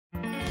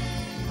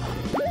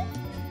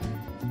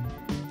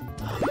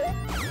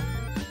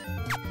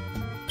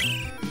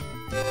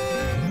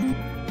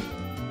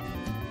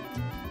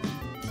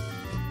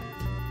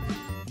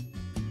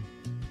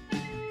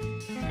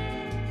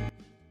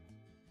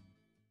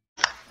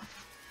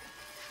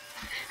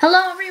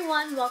Hello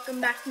everyone,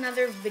 welcome back to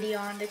another video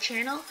on the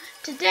channel.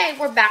 Today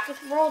we're back with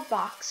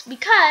WorldBox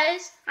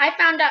because I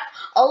found out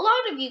a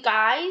lot of you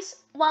guys,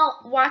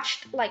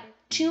 watched like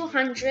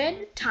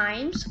 200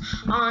 times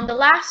on the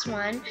last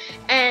one,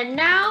 and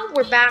now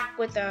we're back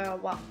with the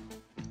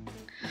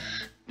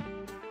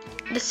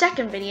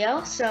second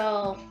video.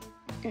 So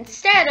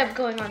instead of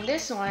going on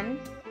this one,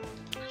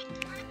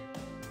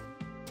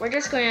 we're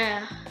just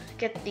gonna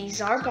get these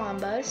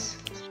Zarbombas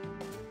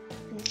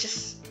and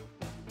just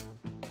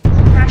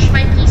crash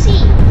my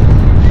PC.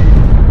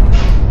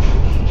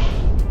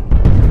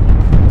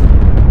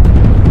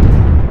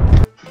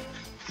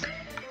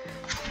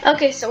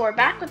 Okay, so we're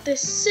back with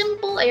this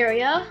simple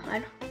area.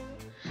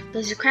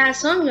 There's a crash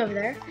song over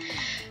there.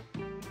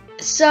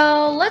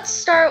 So let's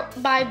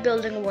start by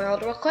building a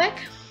world real quick.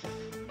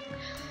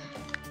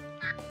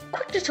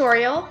 Quick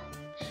tutorial.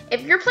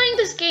 If you're playing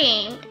this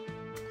game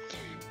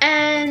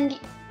and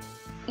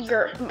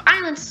your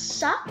islands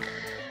suck,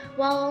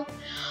 well,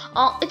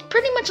 it's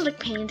pretty much like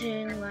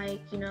painting,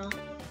 like, you know.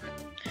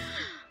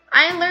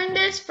 I learned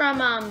this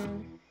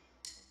from,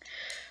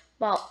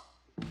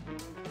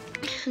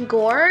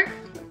 Gore,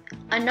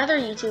 another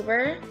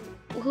YouTuber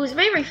who's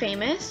very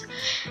famous.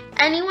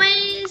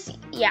 Anyways,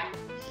 yeah.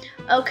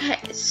 Okay,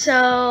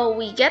 so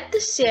we get the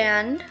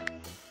sand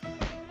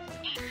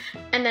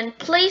and then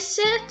place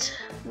it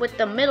with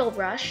the middle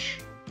brush,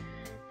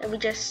 and we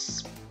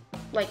just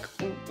like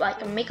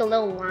make a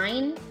little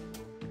line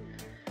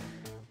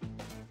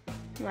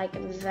like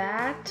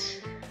that.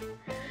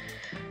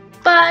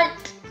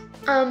 But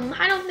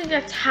I don't think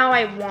that's how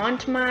I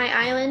want my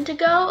island to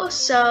go,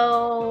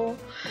 so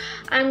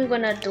I'm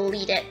gonna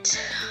delete it.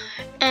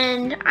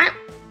 And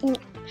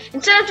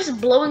instead of just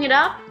blowing it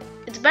up,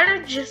 it's better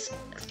to just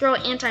throw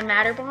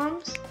antimatter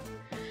bombs.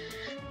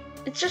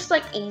 It's just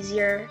like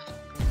easier.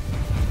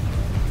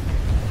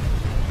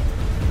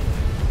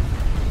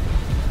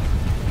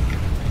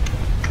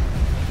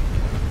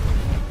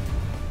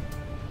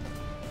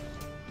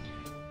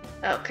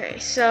 Okay,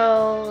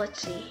 so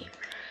let's see here.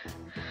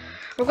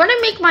 We're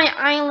gonna make my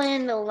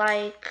island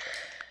like,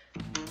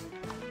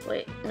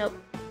 wait, nope.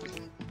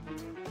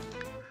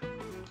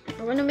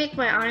 We're gonna make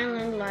my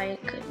island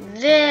like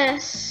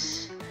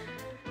this,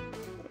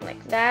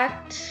 like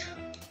that.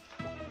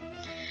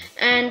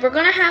 And we're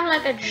gonna have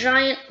like a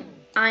giant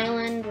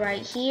island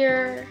right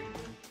here.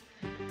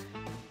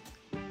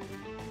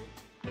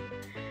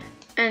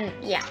 And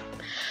yeah,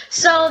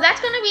 so that's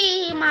gonna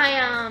be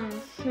my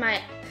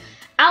my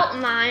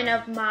outline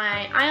of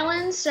my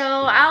island, so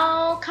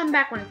I'll come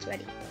back when it's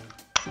ready.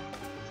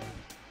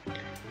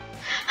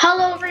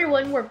 Hello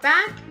everyone, we're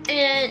back,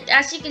 and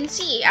as you can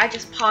see, I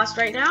just paused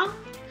right now.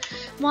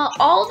 Well,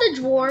 all the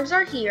dwarves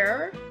are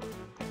here,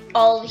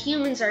 all the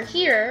humans are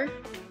here,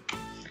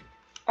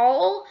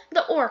 all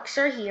the orcs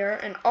are here,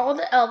 and all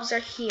the elves are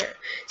here.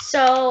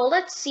 So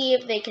let's see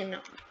if they can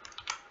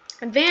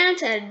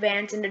advance and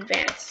advance and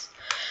advance.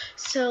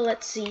 So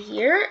let's see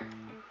here.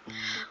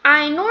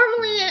 I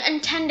normally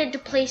intended to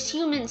place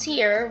humans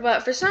here,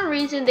 but for some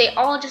reason they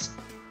all just,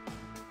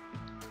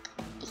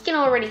 you can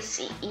already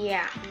see,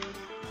 yeah.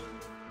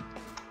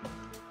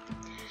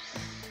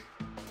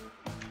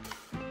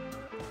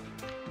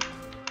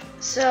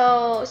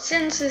 So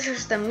since this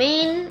is the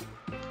main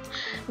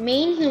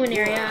human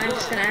area, I'm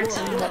just gonna add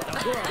some wood.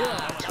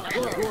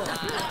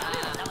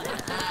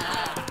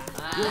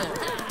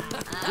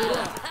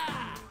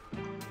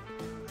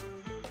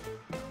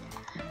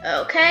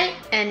 Okay,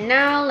 and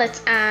now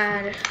let's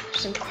add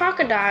some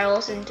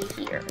crocodiles into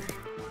here.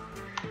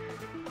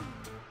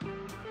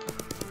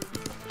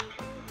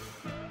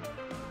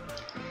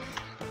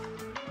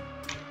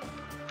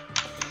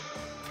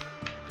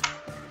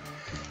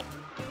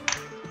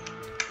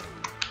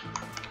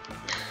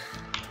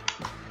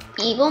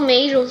 Evil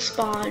mage will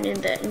spawn in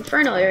the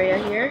inferno area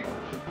here.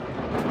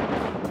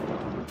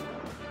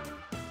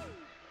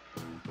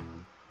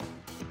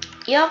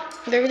 Yep,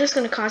 they're just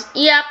gonna cause.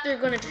 Yep, they're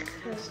gonna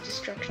cause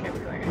destruction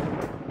everywhere.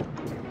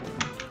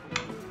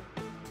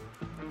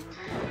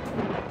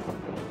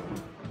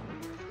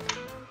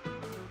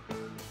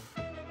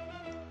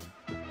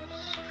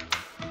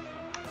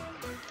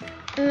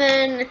 And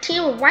then a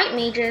team of white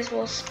mages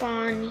will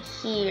spawn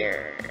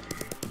here.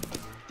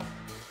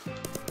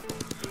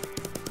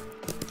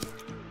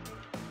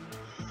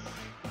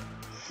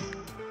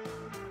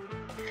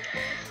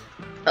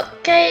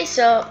 Okay,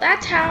 so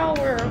that's how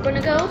we're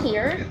gonna go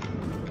here.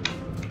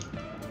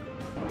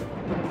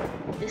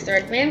 They're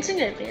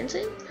advancing and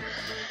advancing.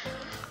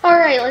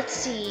 Alright, let's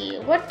see.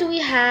 What do we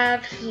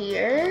have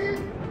here?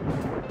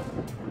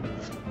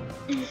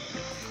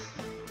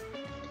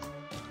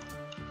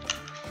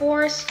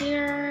 Forest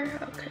here.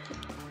 Okay.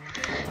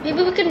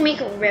 Maybe we could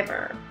make a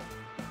river.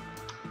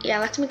 Yeah,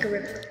 let's make a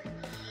river.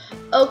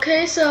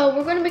 Okay, so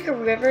we're gonna make a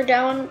river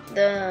down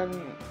the,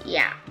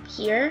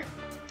 here.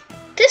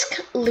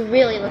 This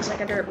really looks like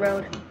a dirt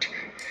road.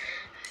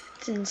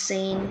 It's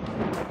insane.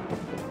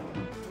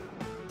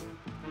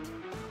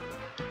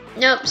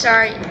 Nope,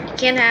 sorry, you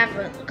can't have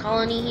a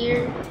colony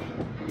here.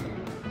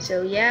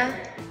 So yeah.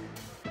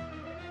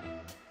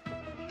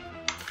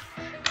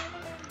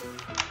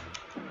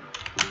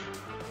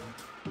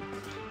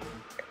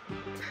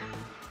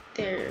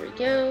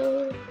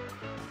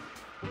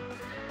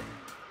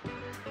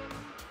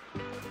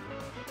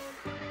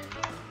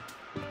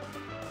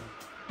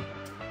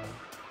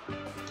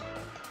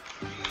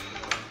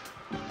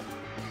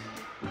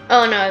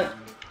 Oh no,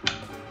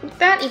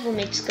 that evil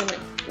mage's gonna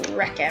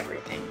wreck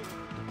everything.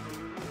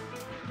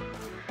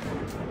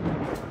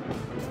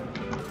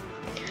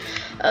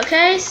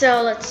 Okay,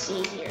 so let's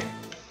see here.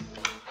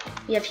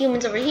 We have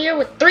humans over here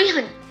with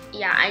 300.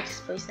 Yeah, I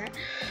just placed that.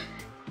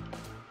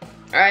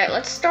 Alright,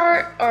 let's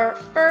start our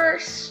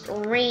first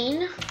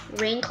rain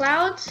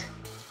clouds.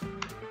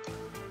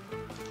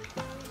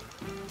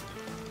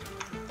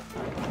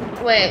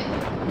 Wait,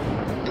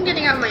 I'm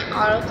getting out my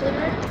auto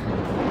cleaner.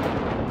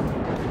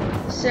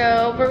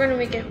 So we're gonna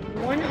make it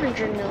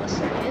 100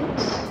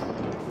 milliseconds.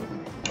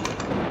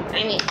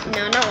 I mean,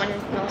 no, not 1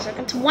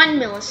 milliseconds, 1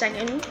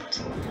 millisecond.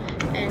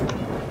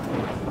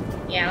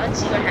 And yeah, let's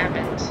see what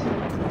happens.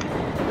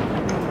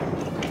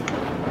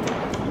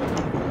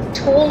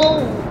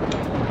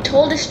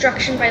 Total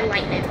destruction by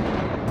lightning.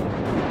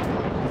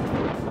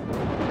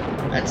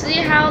 Let's see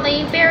how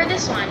they fare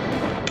this one.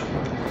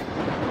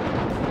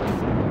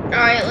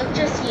 Alright, let's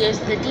just use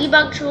the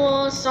debug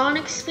tool,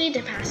 sonic speed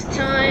to pass the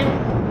time.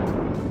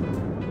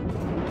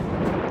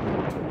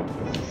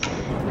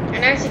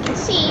 And as you can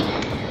see,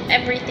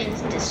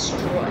 everything's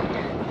destroyed.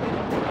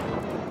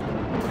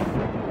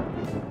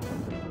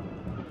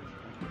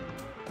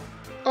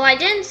 Well, I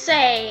didn't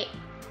say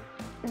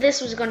this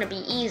was gonna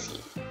be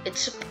easy.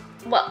 It's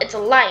a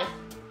lie.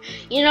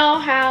 You know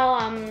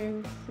how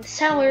the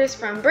settlers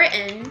from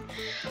Britain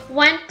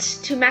went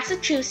to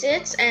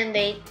Massachusetts and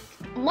a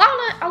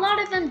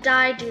lot of them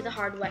died due to the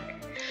hard weather.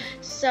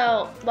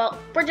 So, well,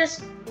 we're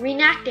just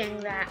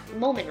reenacting that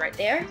moment right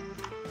there.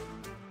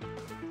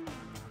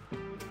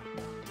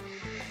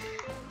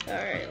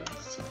 Alright,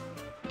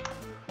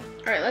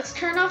 let's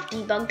turn off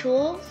debug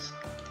tools.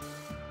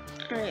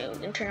 Alright, we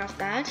can turn off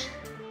that.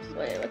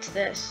 Wait, what's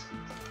this?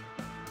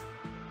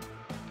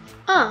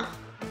 Oh.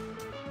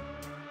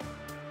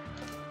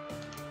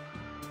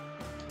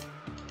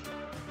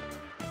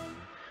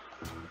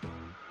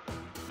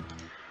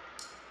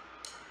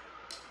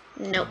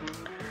 Nope.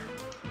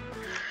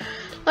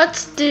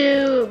 Let's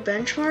do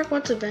benchmark.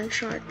 What's a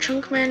benchmark?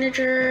 Chunk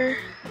manager.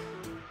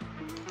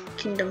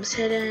 Kingdoms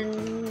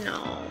hidden.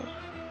 No.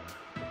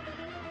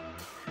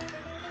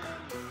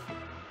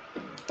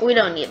 We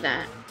don't need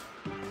that.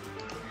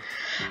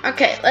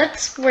 Okay,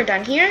 we're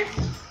done here.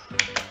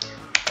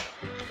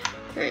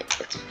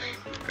 Alright,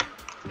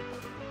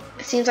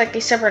 it seems like they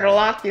suffered a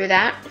lot through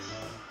that.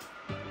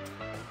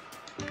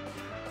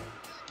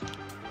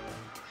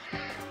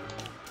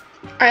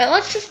 Alright,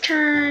 let's just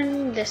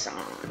turn this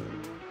on.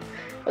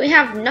 We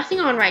have nothing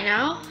on right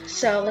now,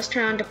 so let's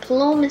turn on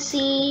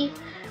diplomacy,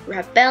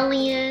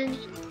 rebellion,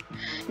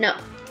 no,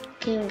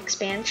 king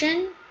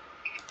expansion,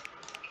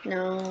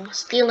 no,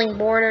 stealing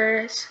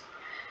borders,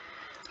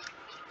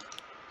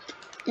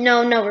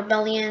 no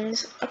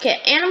rebellions.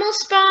 Okay, animal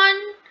spawn,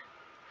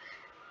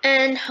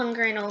 and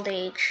hunger and old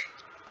age.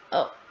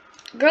 Oh,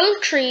 grow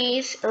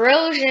trees,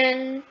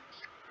 erosion,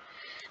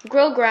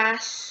 grow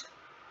grass.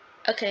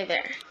 Okay,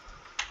 there.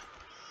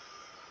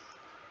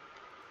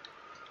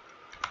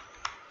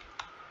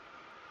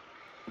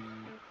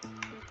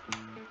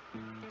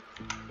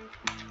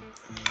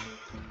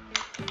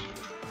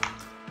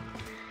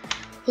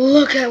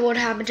 Look at what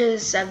happened to the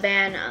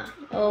savannah.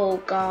 Oh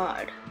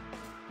God.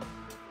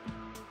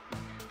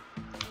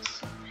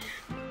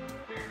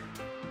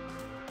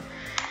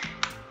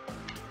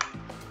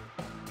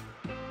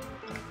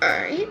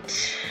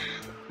 Alright.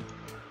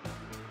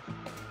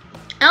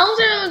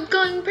 Elves are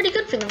going pretty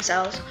good for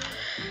themselves.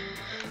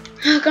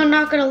 I'm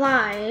not gonna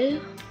lie.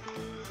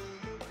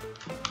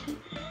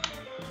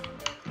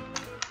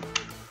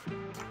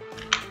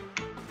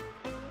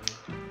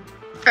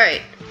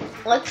 Alright.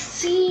 Let's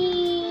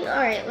see.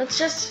 Alright, let's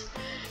just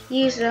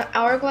use the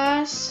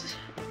hourglass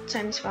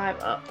times 5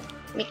 up.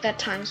 Make that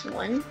times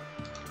 1.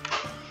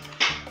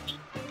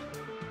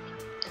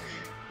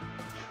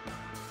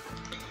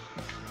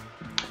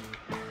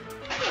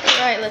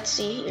 Alright, let's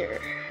see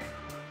here.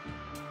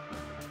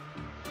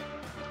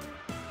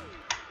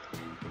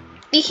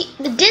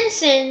 The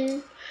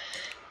Dinson,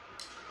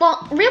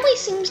 well, really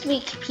seems to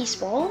be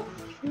peaceful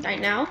right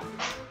now.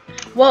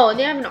 Whoa,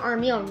 they have an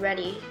army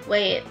already.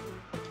 Wait.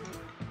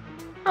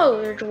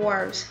 Oh, they're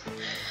dwarves.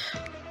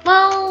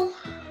 Well,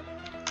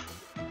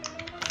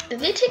 did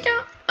they take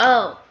out?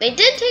 Oh, they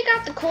did take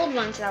out the cold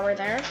ones that were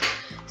there.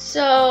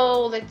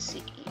 So let's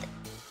see.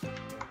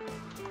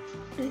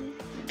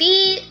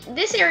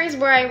 This area is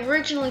where I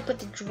originally put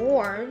the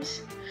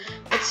dwarves,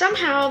 but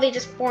somehow they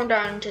just formed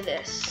onto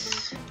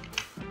this.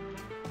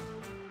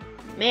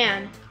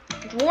 Man,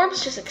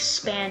 dwarves just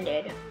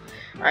expanded.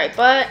 All right,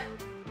 but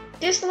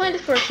this land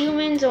is for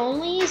humans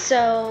only,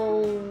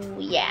 so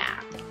yeah.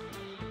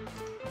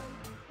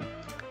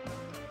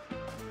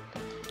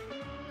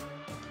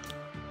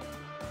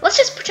 Let's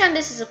just pretend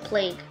this is a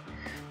plague.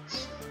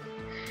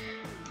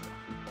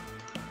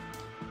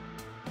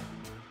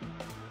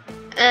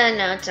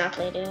 No, it's not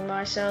plague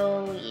anymore,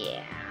 so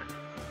yeah.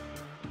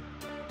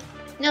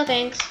 No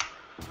thanks.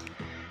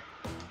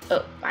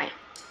 Oh, bye.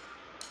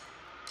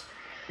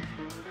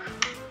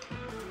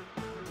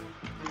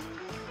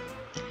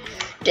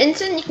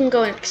 Denson, you can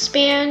go and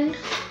expand.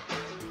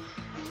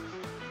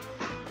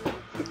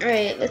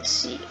 Alright, let's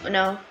see.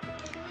 No.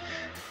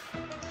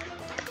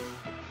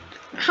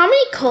 How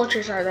many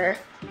cultures are there?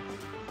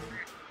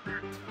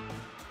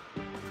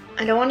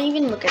 I don't want to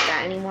even look at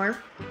that anymore.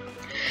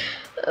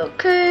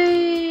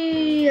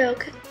 Okay.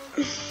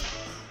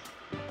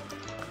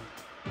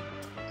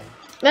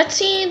 Let's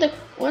see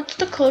what's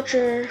the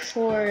culture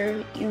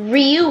for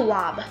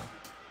Ryuwab.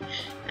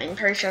 I'm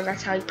pretty sure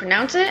that's how you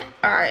pronounce it.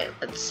 Alright,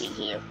 let's see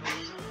here.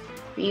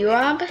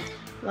 Ryuwab,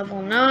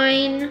 level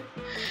 9.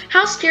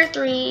 House tier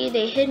 3,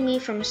 they hid me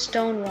from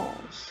stone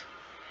walls.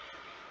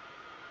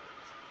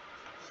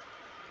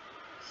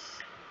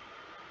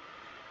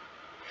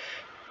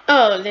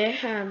 Oh, they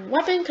have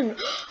weapon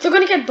they're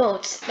gonna get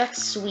boats.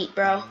 That's sweet,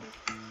 bro.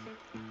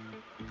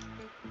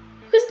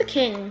 Who's the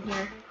king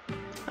here?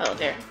 Oh,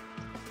 there.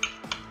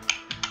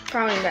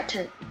 Probably in that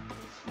tent.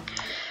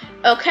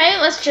 Okay,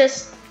 let's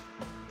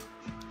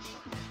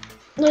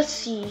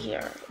see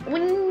here.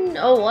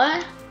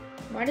 What?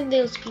 Why did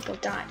those people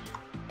die?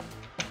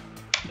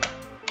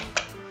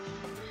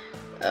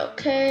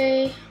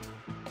 Okay.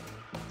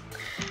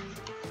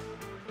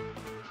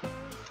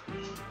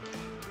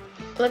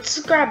 Let's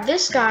grab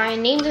this guy,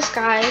 name this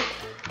guy.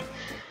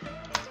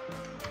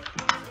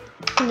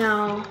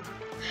 No.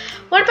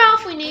 What about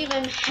if we name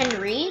him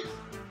Henry?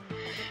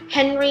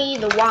 Henry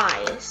the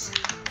Wise.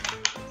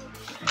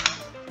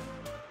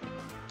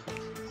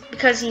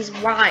 Because he's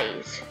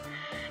wise.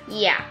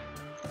 Yeah.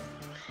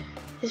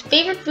 His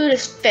favorite food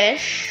is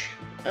fish.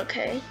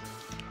 Okay.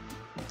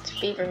 Let's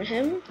favor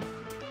him.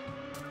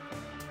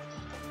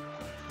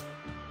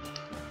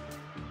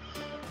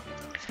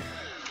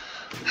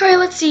 Alright,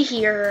 let's see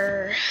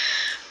here.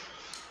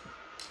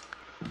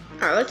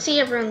 Alright, let's see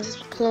everyone's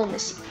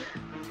diplomacy.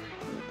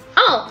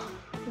 Oh!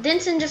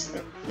 Dinson's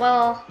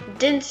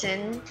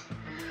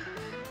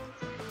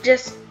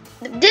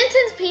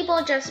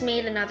people just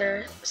made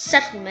another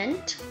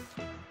settlement.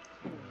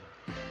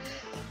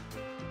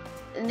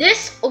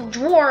 This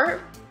orc,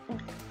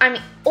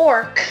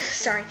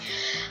 sorry,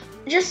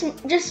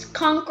 just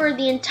conquered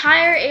the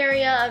entire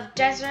area of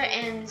desert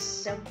and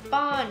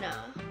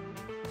savanna.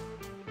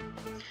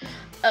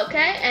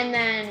 Okay, and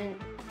then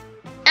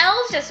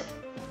elves just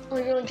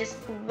literally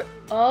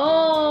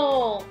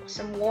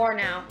some war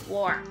now.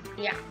 War,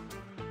 yeah.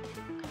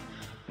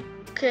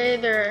 Okay,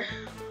 they're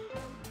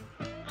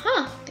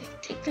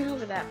they've taken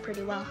over that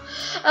pretty well.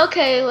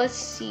 Okay, let's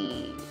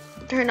see.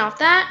 Turn off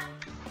that.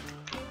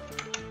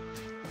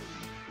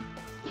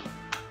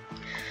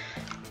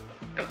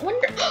 I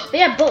wonder, they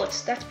have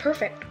boats. That's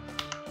perfect.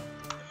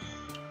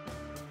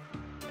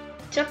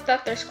 Except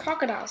that there's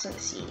crocodiles in the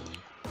sea.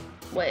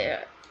 Wait,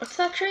 what's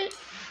that trait?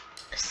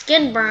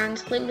 Skin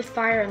burns, played with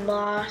fire and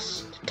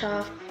lost.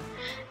 Tough.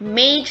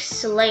 Mage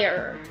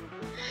Slayer.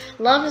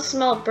 Love to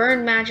smell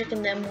burn magic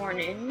in the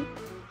morning.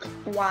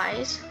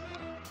 Wise.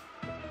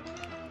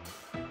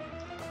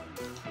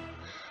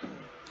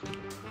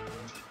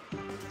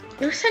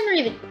 Where's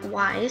Henry the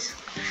Wise?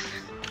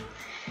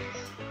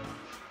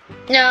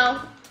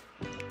 No.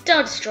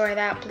 Don't destroy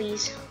that,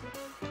 please.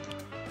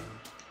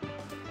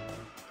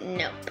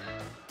 Nope.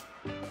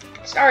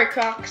 Sorry,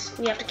 Crocs.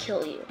 We have to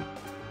kill you.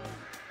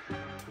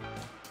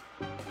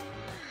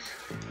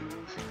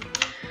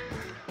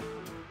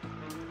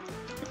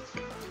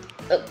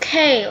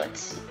 Okay, let's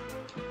see.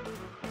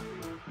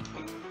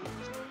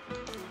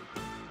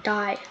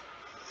 Die.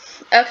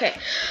 Okay.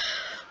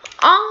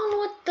 On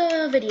with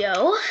the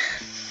video.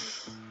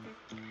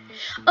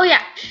 Oh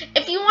yeah,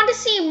 if you want to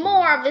see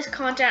more of this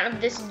content,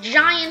 of this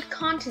giant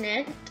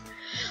continent,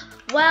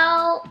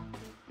 well,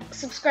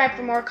 subscribe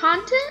for more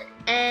content,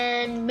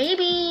 and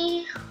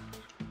maybe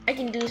I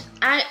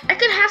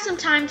could have some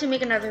time to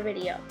make another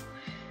video.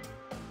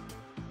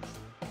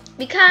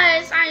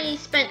 Because I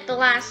spent the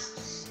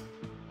last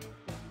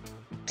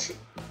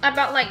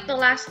the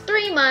last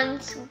 3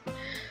 months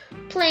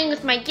playing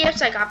with my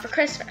gifts I got for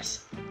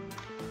Christmas.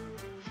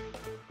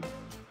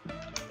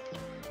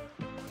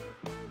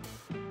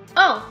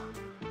 Oh,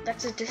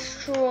 that's a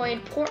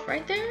destroyed port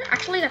right there.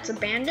 Actually, that's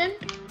abandoned.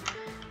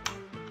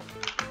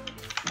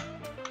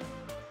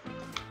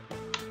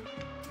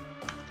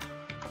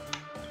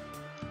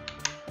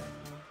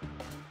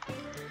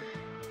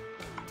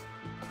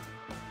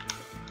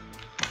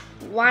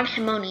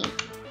 Wadhimoni.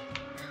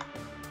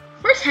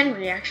 Where's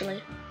Henry,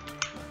 actually?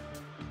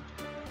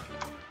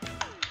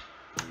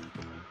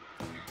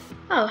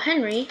 Oh,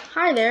 Henry.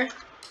 Hi there.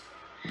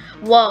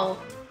 Whoa.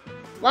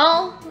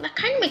 Well, that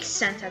kind of makes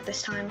sense at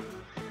this time.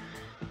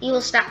 Evil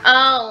staff.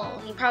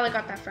 Oh, he probably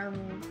got that from,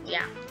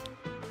 yeah.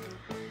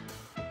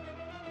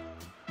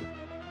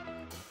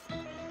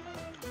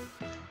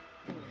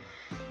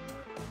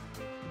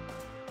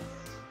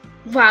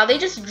 Wow, they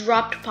just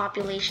dropped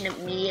population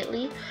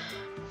immediately.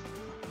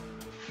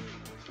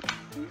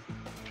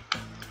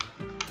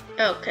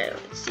 Okay,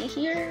 let's see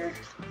here.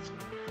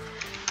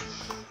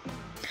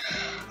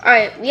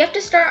 Alright, we have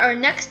to start our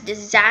next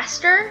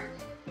disaster.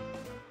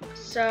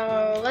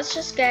 So let's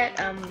just get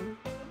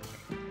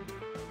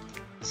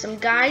some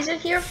guys in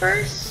here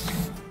first.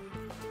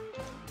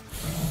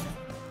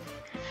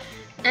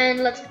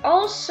 And let's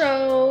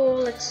also,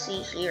 let's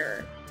see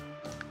here.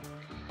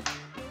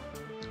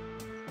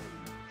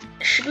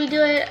 Should we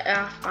do it?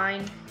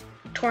 Fine.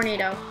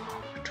 Tornado.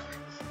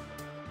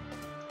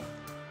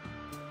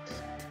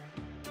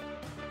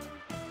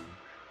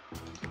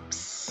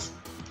 Psst.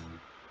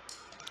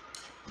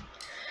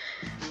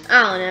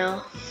 I don't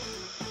know.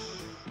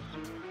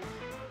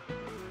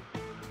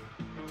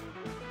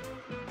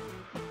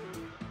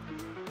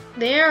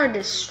 They are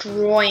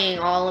destroying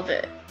all of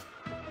it.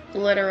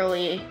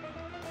 Literally.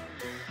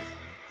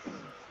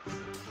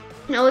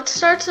 Now let's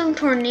start some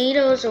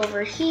tornadoes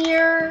over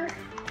here.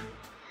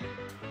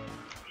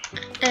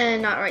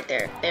 And not right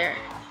there, there.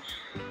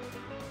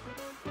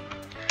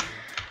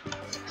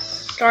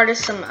 Started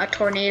a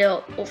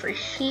tornado over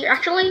here,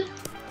 actually.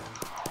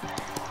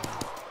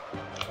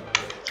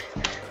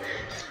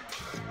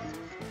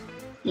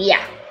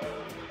 Yeah.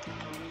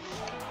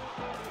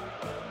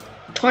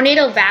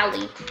 Tornado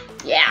Valley,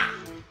 yeah.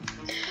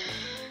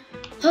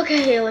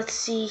 Okay, let's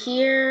see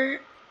here.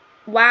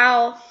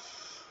 Wow.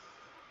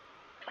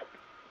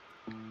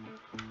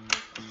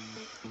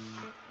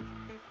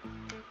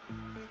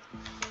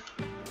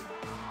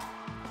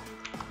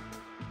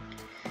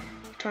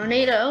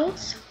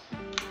 Tornadoes.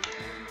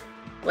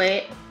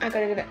 Wait, I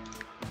gotta get it.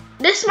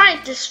 This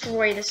might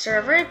destroy the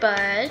server,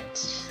 but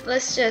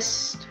let's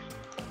just.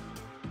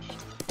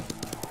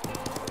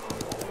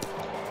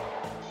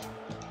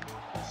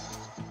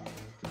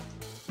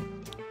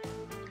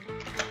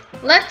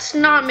 Let's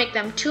not make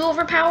them too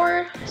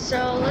overpowered,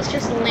 so let's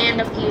just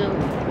land a few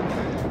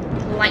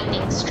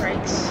lightning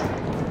strikes.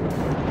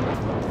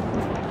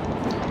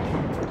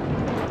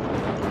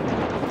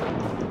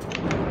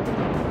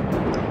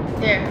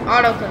 There,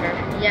 auto clicker,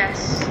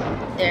 yes,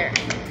 there.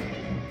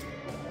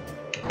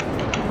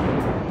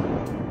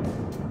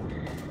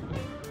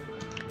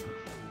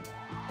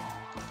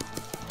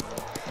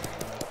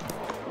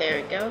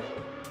 There we go.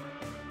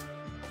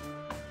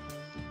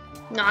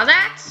 Now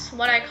that's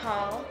what I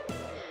call,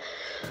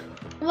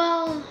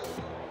 well,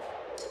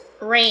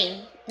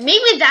 rain.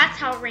 Maybe that's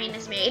how rain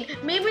is made.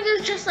 Maybe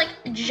there's just like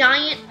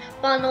giant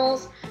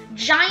funnels,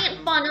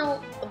 giant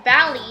funnel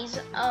valleys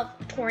of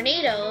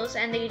tornadoes,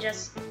 and they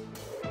just,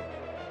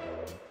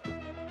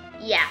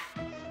 yeah.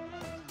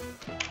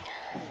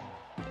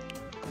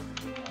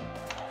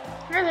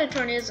 Where are the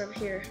tornadoes over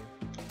here?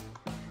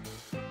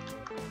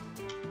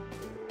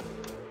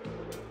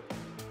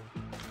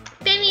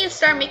 They need to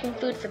start making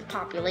food for the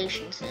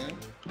population soon.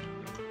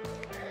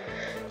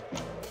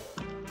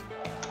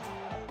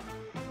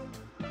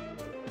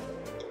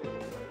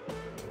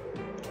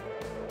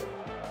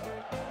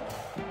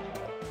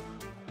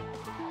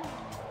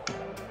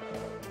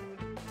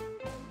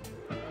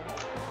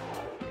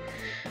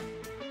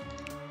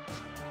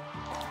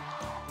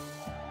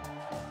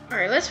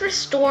 Alright, let's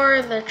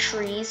restore the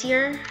trees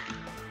here.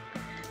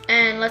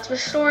 And let's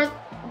restore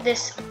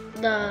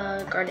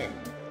the garden.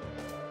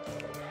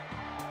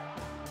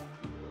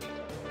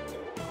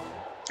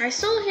 I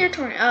still hear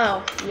tornado.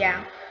 Oh,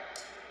 yeah.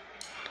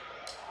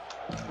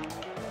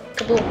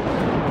 Kaboom.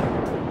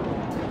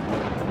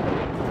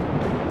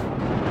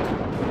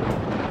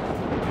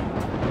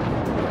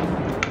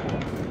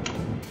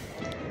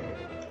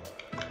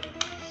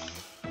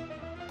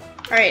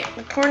 Alright,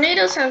 the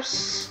tornadoes have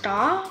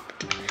stopped.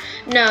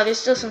 No, there's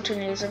still some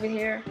tornadoes over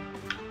here.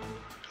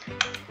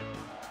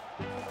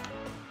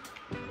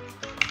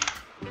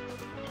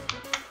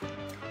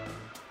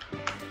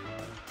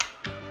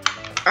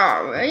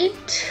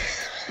 Alright.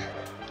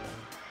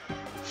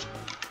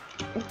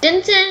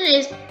 Denton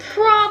is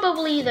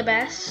probably the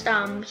best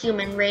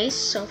human race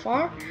so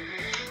far.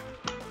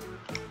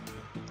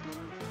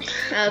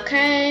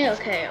 Okay.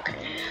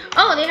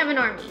 Oh, they have an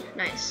army.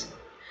 Nice.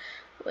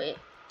 Wait,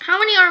 how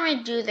many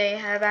army do they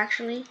have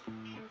actually?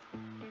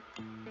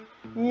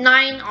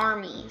 9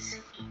 armies.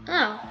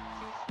 Oh.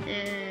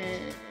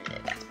 That's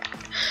bad.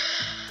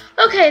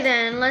 Okay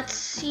then, let's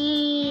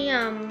see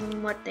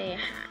what they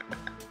have.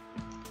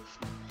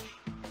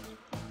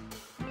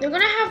 They're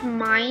gonna have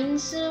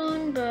mines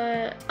soon,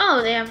 but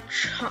oh, they have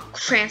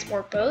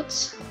transport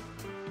boats.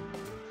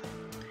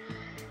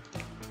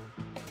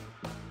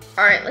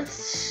 Alright, let's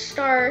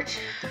start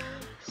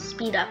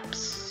speed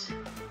ups.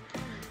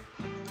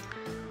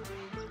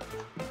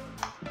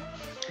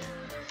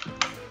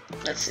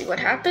 Let's see what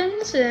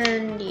happens,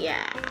 and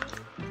yeah.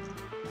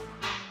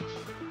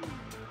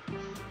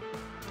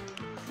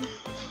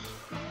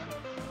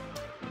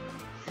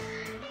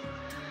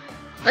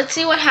 Let's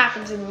see what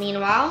happens in the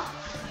meanwhile.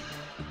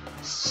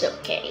 It's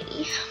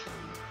okay.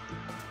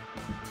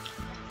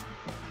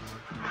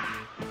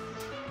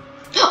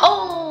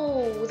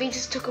 Oh, they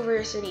just took over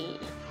a city.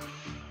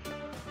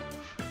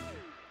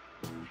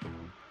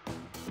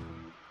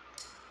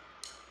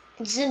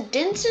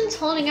 Dinson's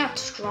holding out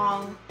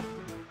strong.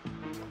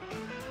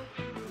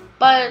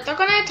 But they're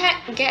gonna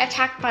get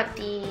attacked by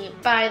the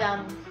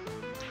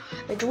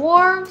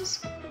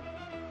dwarves.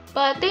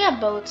 But they have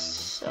boats,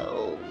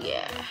 so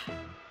yeah.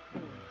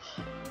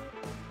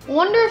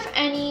 Wonder if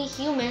any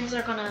humans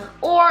are gonna,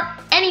 or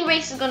any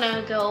race is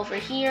gonna go over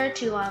here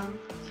to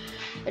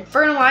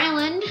Inferno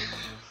Island.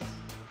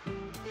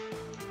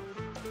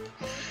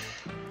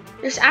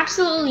 There's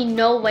absolutely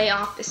no way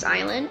off this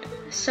island,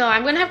 so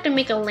I'm gonna have to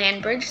make a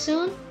land bridge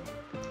soon.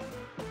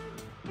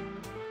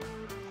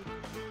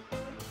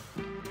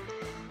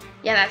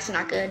 Yeah, that's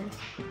not good.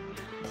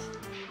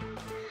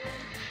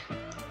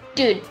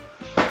 Dude,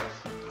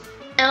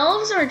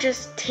 elves are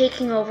just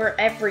taking over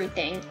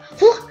everything.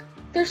 Look,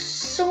 there's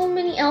so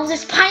many elves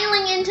just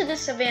piling into the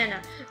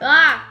savannah.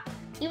 Ah,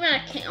 even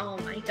I can't, oh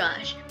my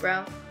gosh,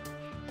 bro.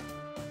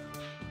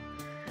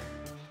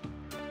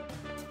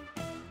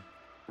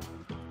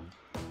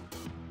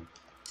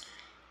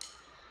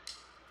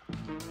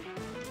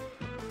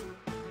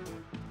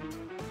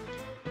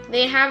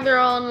 They have their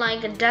own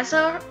like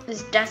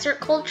this desert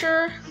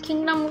culture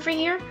kingdom over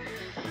here.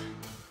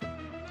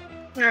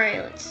 All right,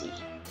 let's see.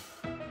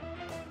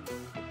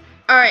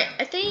 All right,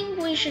 I think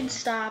we should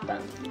stop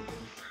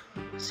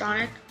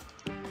Sonic.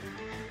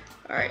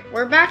 All right,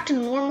 we're back to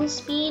normal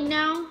speed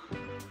now.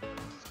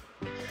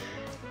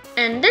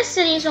 And this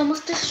city is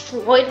almost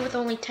destroyed with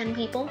only 10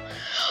 people.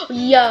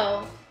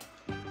 Yo.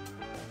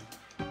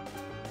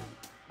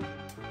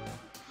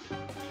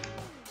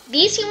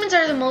 These humans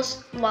are the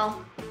most,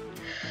 well,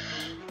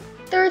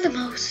 they're the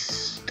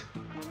most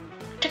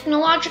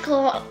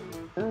technological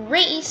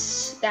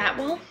race that,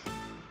 well,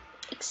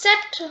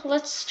 except,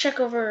 let's check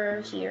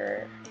over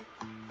here.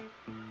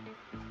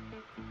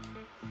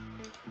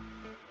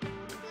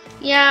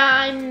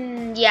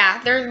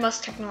 Yeah, they're the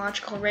most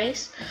technological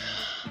race.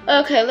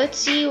 Okay, let's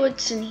see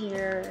what's in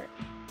here.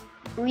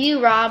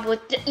 Ryu Rob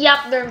with, yep,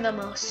 they're the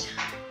most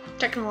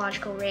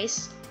technological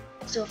race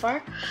so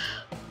far.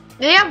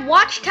 They have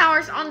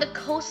watchtowers on the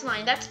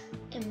coastline. That's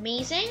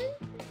amazing.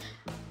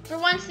 For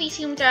once, these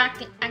humans are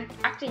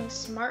acting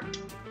smart.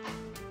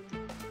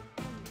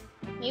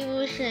 Maybe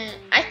we should.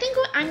 I think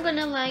I'm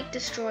gonna like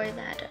destroy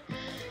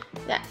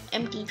that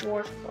empty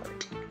dwarf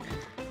fort.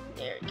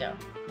 There we go.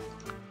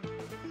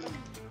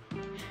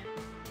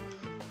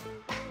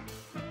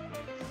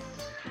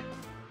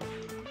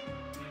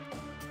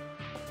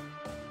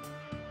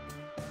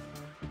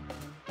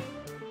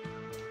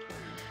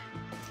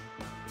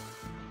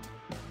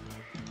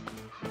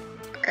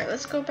 Alright,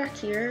 let's go back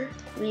here.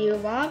 Ryu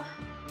Bob.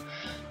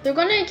 They're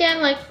gonna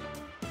get like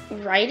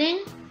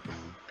writing,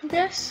 I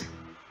guess.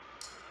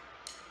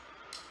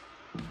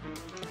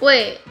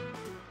 Wait.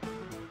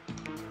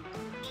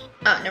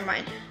 Oh, never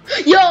mind.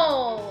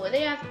 Yo,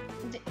 they have.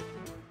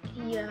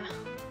 Yeah.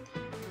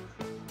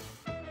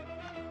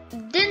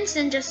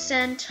 Dinson just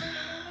sent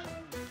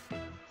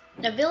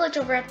a village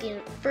over at the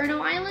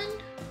Inferno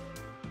Island.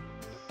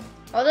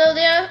 Although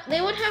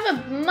they would have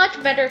a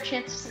much better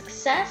chance of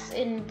success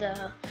in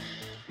the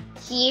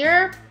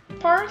here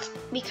part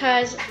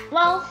because,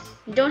 well,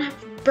 you don't have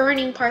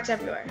burning parts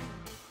everywhere.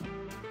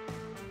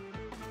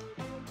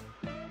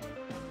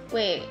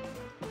 Wait,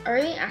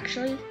 are they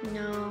actually?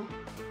 No.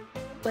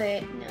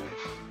 Wait, no.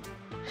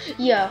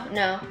 Yo,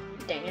 no.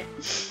 Dang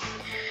it.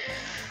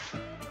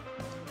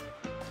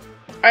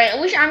 Alright,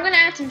 I'm gonna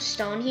add some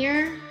stone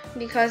here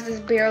because there's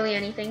barely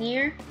anything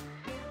here.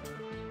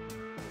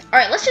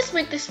 Alright, let's just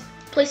make this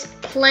place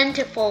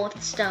plentiful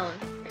with stone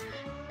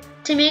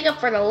to make up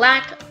for the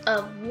lack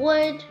of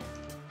wood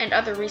and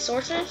other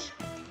resources.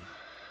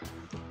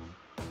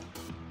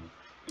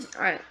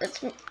 Alright,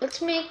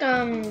 let's make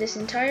this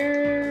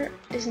entire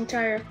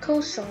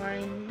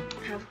coastline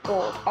have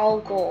gold, all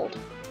gold.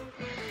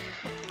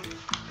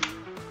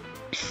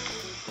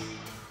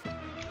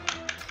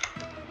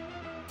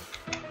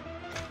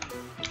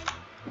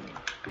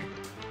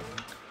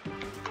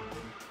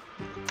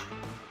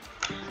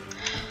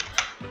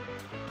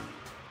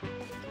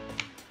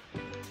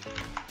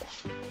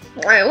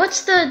 Alright,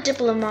 what's the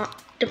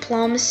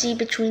diplomacy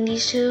between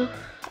these two?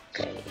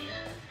 Okay.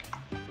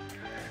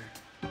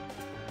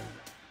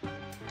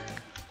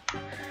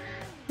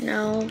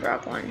 No, wrong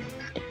one.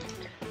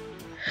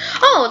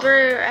 Oh,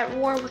 they're at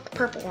war with the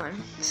purple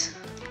ones.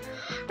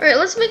 Alright,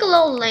 let's make a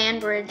little land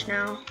bridge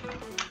now.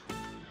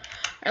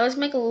 Alright, let's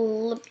make a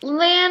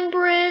land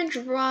bridge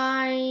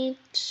right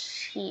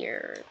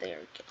here. There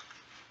we go.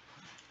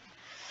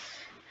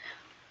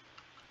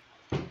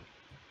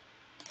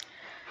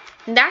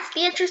 And that's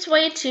the entrance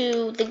way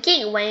to the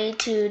gateway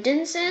to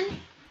Dinson.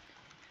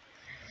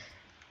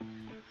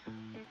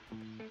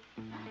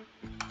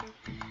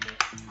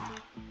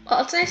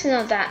 Well, it's nice to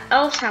know that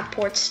elves have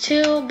ports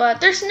too,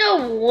 but there's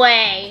no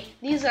way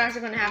these guys are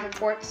gonna have a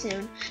port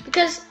soon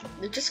because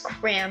they're just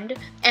crammed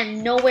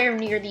and nowhere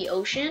near the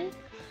ocean.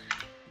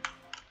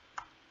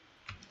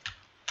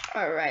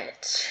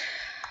 Alright.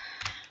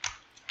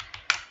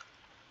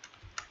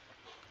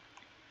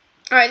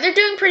 Alright, they're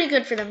doing pretty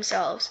good for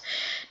themselves.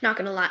 Not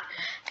gonna lie.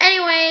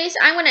 Anyways,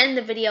 I'm gonna end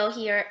the video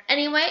here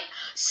anyway.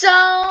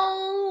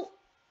 So,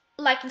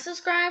 like and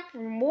subscribe for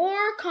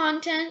more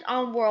content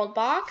on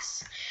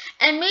WorldBox.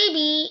 And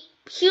maybe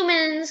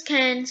humans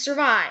can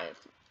survive.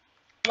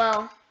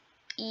 Well,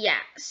 yeah.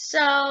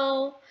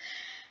 So,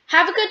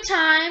 have a good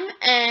time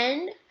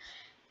and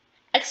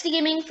XD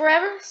Gaming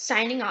Forever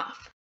signing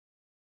off.